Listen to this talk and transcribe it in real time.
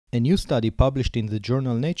A new study published in the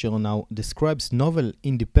journal Nature now describes novel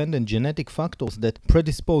independent genetic factors that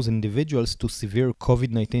predispose individuals to severe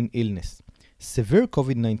COVID-19 illness. Severe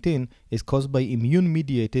COVID-19 is caused by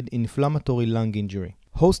immune-mediated inflammatory lung injury.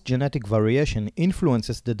 Host genetic variation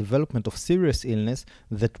influences the development of serious illness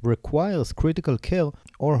that requires critical care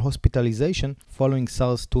or hospitalization following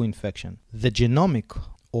SARS-2 infection. The GenOMICC,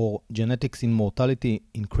 or Genetics in Mortality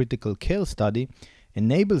in Critical Care study,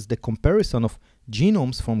 enables the comparison of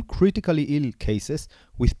genomes from critically ill cases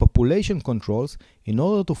with population controls in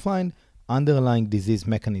order to find underlying disease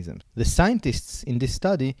mechanisms. The scientists in this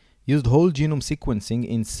study used whole genome sequencing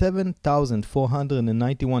in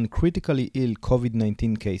 7,491 critically ill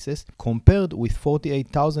COVID-19 cases compared with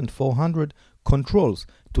 48,400 controls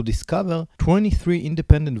to discover 23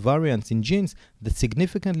 independent variants in genes that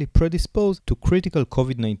significantly predispose to critical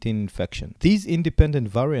COVID-19 infection. These independent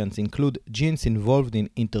variants include genes involved in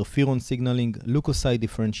interferon signaling, leucocyte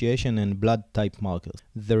differentiation, and blood type markers.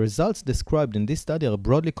 The results described in this study are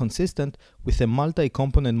broadly consistent with a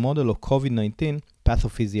multi-component model of COVID-19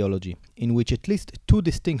 pathophysiology, in which at least two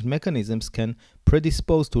distinct mechanisms can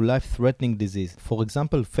predispose to life-threatening disease. For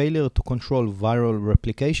example, failure to control viral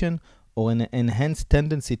replication or an enhanced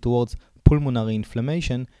tendency towards pulmonary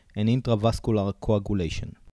inflammation and intravascular coagulation.